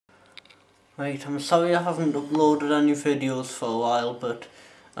Right, I'm sorry I haven't uploaded any videos for a while, but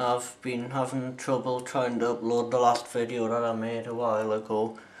I've been having trouble trying to upload the last video that I made a while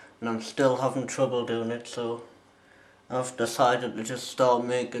ago, and I'm still having trouble doing it, so I've decided to just start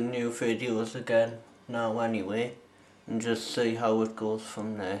making new videos again now anyway, and just see how it goes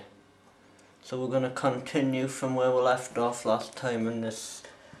from there. So we're going to continue from where we left off last time in this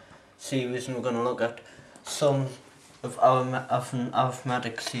series, and we're going to look at some of our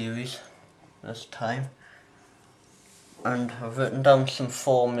arithmetic series this time. And I've written down some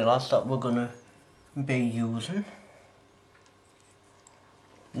formulas that we're going to be using.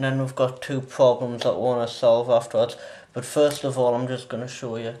 And then we've got two problems that we want to solve afterwards. But first of all, I'm just going to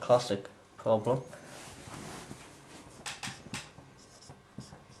show you a classic problem.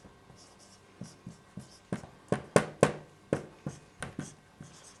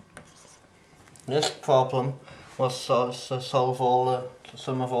 This problem was to solve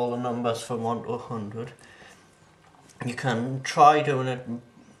sum of all the numbers from 1 to 100. You can try doing it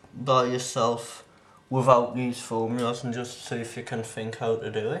by yourself without these formulas and just see if you can think how to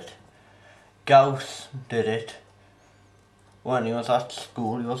do it. Gauss did it when he was at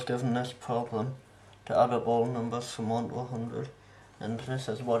school. He was given this problem to add up all numbers from 1 to 100, and this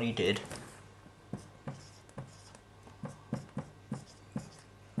is what he did.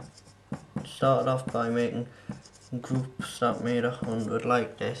 Started off by making groups that made 100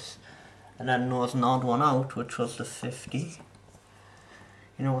 like this, and then there was an odd one out, which was the 50.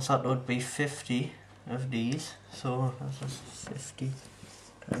 You know, that would be 50 of these, so this is 50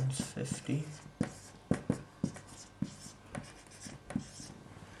 times 50.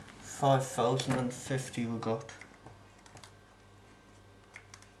 5,050 we got.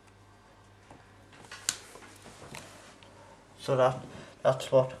 So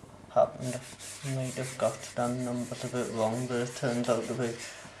that's what happened. You might have got the numbers a bit wrong, but it turns out to be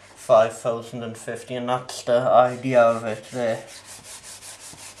 5,050, and that's the idea of it there.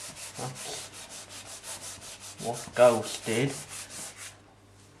 That's what Gauss did.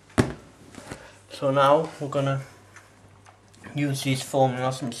 So now we're gonna use these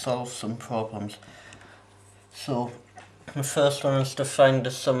formulas and solve some problems. So the first one is to find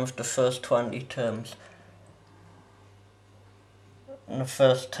the sum of the first 20 terms. And the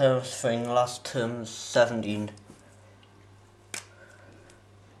first term is 3, and the last term is 17.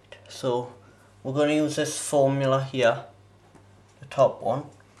 So we're going to use this formula here, the top one.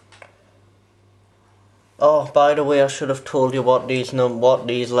 Oh, by the way, I should have told you what these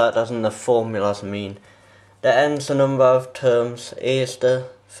letters in the formulas mean. The N's the number of terms, A is the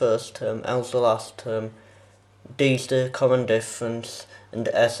first term, L's the last term, D's the common difference, and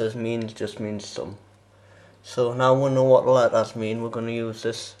S just means sum. So now we know what the letters mean, we're going to use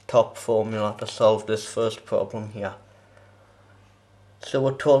this top formula to solve this first problem here. So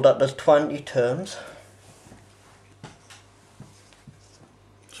we're told that there's 20 terms.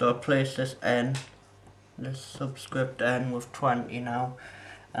 So I place this N, this subscript N with 20 now,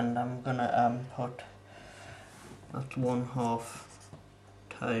 and I'm going to put that's 1/2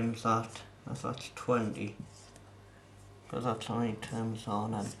 times that, as that's 20, because that's how many terms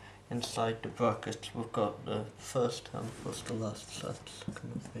on, and inside the brackets we've got the first term plus the last, so that's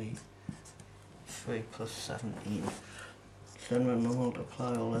going to be 3 plus 17. So then when we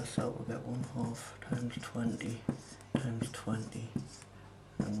multiply all this out, we get 1/2 times 20 times 20,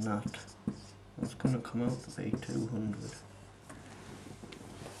 and that's going to come out to be 200.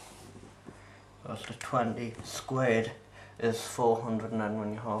 Because the 20 squared is 400, and then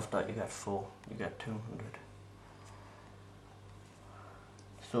when you halve that you get 4, you get 200.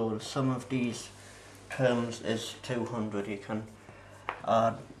 So the sum of these terms is 200. You can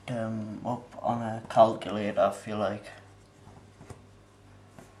add them up on a calculator if you like.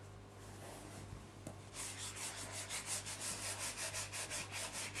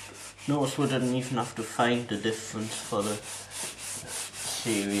 Notice we didn't even have to find the difference for the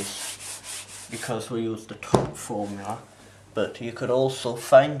series because we used the top formula, but you could also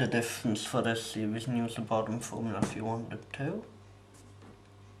find the difference for this series and use the bottom formula if you wanted to.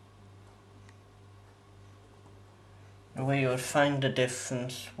 The way you would find the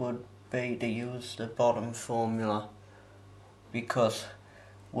difference would be to use the bottom formula, because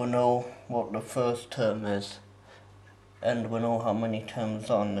we know what the first term is and we know how many terms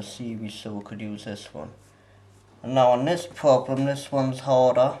are in the series, so we could use this one. And now on this problem, this one's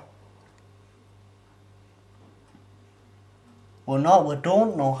harder. We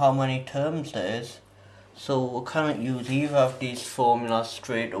don't know how many terms there is, so we can't use either of these formulas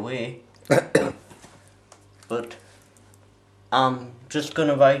straight away. But I'm just going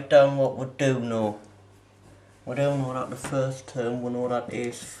to write down what we do know. We do know that the first term, we know that A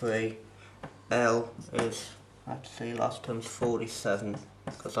is 3. L is, let's see, last term's 47,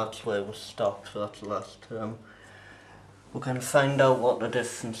 because that's where we stopped, so that's the last term. We can find out what the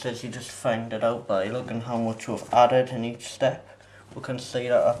difference is. You just find it out by looking how much we've added in each step. We can see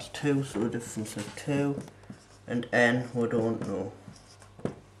that that's 2, so the difference is 2, and N we don't know.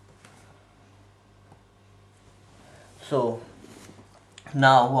 So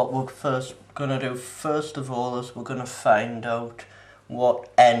now what we're first going to do, first of all, is we're going to find out what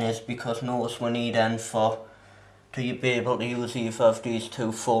N is, because notice we need N to be able to use either of these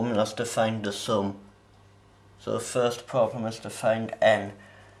two formulas to find the sum. So the first problem is to find N.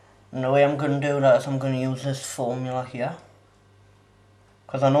 And the way I'm going to do that is I'm going to use this formula here.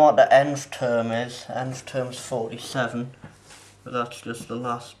 Because I know what the nth term is. Nth term's 47. But that's just the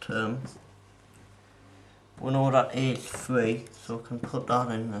last term. We know that A is 3, so we can put that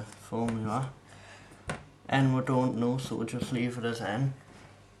in the formula. N we don't know, so we'll just leave it as N.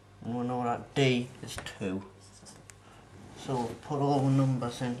 And we know that D is 2. So we'll put all the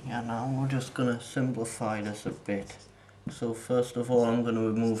numbers in here now, and we're just going to simplify this a bit. So first of all, I'm going to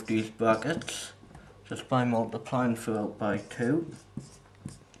remove these brackets, just by multiplying throughout by 2.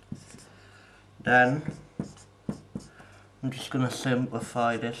 Then, I'm just going to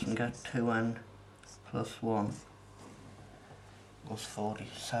simplify this and get 2n plus 1 was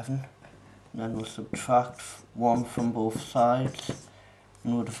 47. And then we'll subtract 1 from both sides,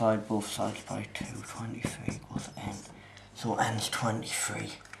 and we'll divide both sides by 2. 23 equals n. So n's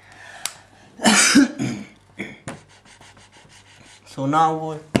 23. So now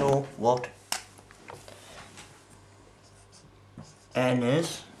we know what n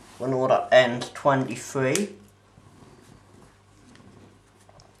is. We know that n's 23.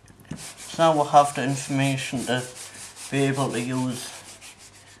 So now we'll have the information to be able to use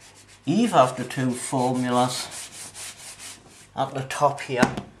either of the two formulas. At the top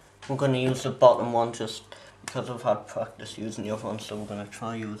here, we're going to use the bottom one just because I've had practice using the other one, so we're going to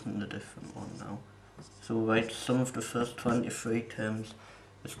try using the different one now. So we'll write the sum of the first 23 terms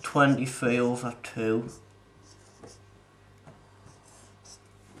is 23 over 2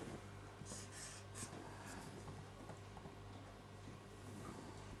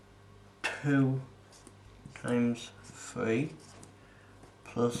 2 times 3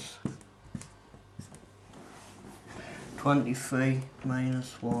 plus 23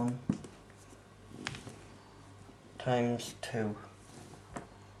 minus 1 times 2.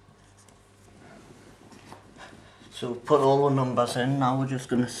 So we've put all the numbers in. Now we're just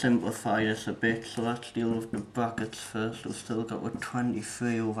going to simplify this a bit. So let's deal with the brackets first. We've still got with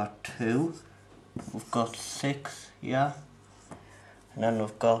 23 over 2. We've got 6 here. And then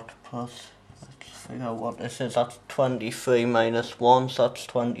we've got plus, let's figure out what this is. That's 23 minus 1, so that's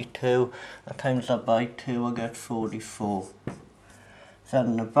 22. I times that by 2, I get 44. Then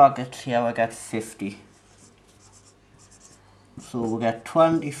in the brackets here, I get 50. So we get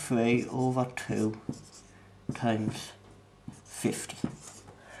 23 over 2 times 50.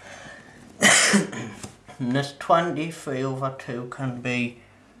 And this 23 over 2 can be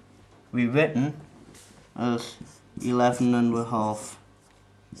rewritten as 11.5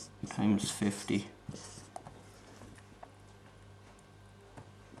 times 50.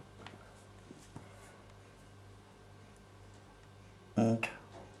 And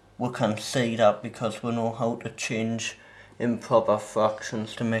we can see that because we know how to change improper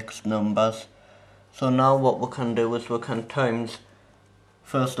fractions to mixed numbers. So now what we can do is we can times,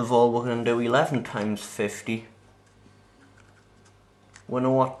 first of all we're going to do 11 times 50. We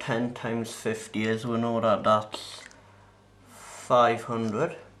know what 10 times 50 is. We know that that's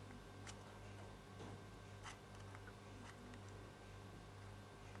 500.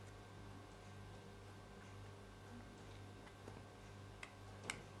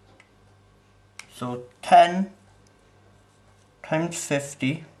 So 10 times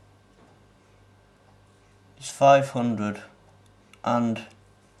 50 is 500, and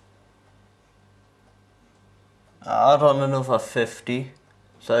add on another 50,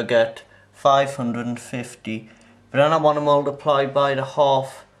 so I get 550, but then I want to multiply by the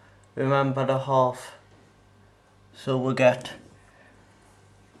half, remember the half, so we get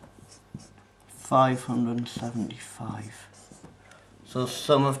 575. So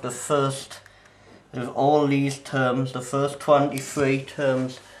sum of the first of all these terms, the first 23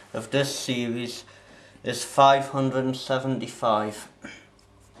 terms of this series is 575.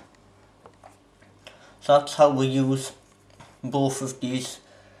 So that's how we use both of these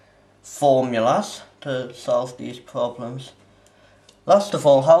formulas to solve these problems. Last of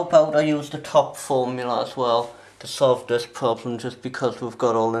all, how about I use the top formula as well to solve this problem, just because we've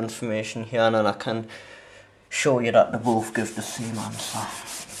got all the information here, and then I can show you that they both give the same answer.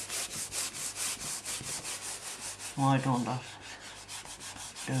 Why don't I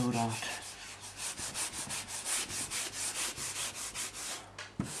do that?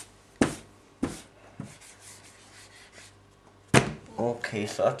 Okay,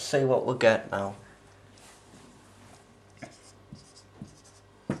 so let's see what we get now.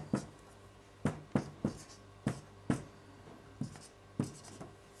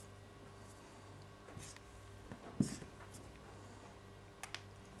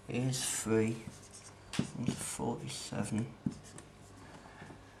 Here's 3, and 47,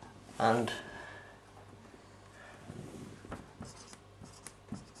 and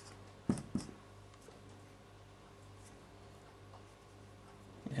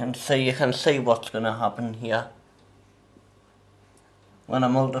you can see what's going to happen here. When I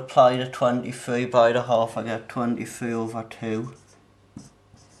multiply the 23 by the half, I get 23 over 2.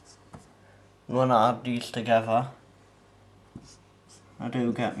 And when I add these together, I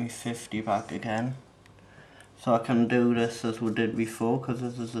do get me 50 back again. So I can do this as we did before, because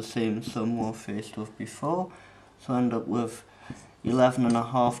this is the same sum we were faced with before. So I end up with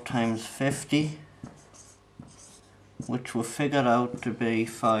 11.5 times 50, which we figured out to be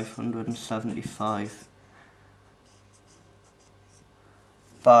 575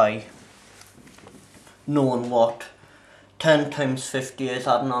 by knowing what 10 times 50 is,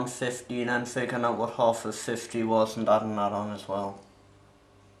 adding on 50 and then figuring out what half of 50 was and adding that on as well.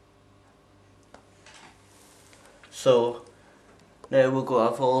 So there we go.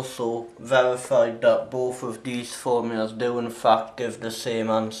 I've also verified that both of these formulas do in fact give the same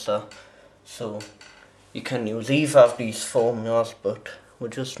answer. So you can use either of these formulas, but we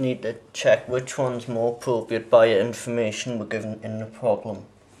just need to check which one's more appropriate by the information we're given in the problem.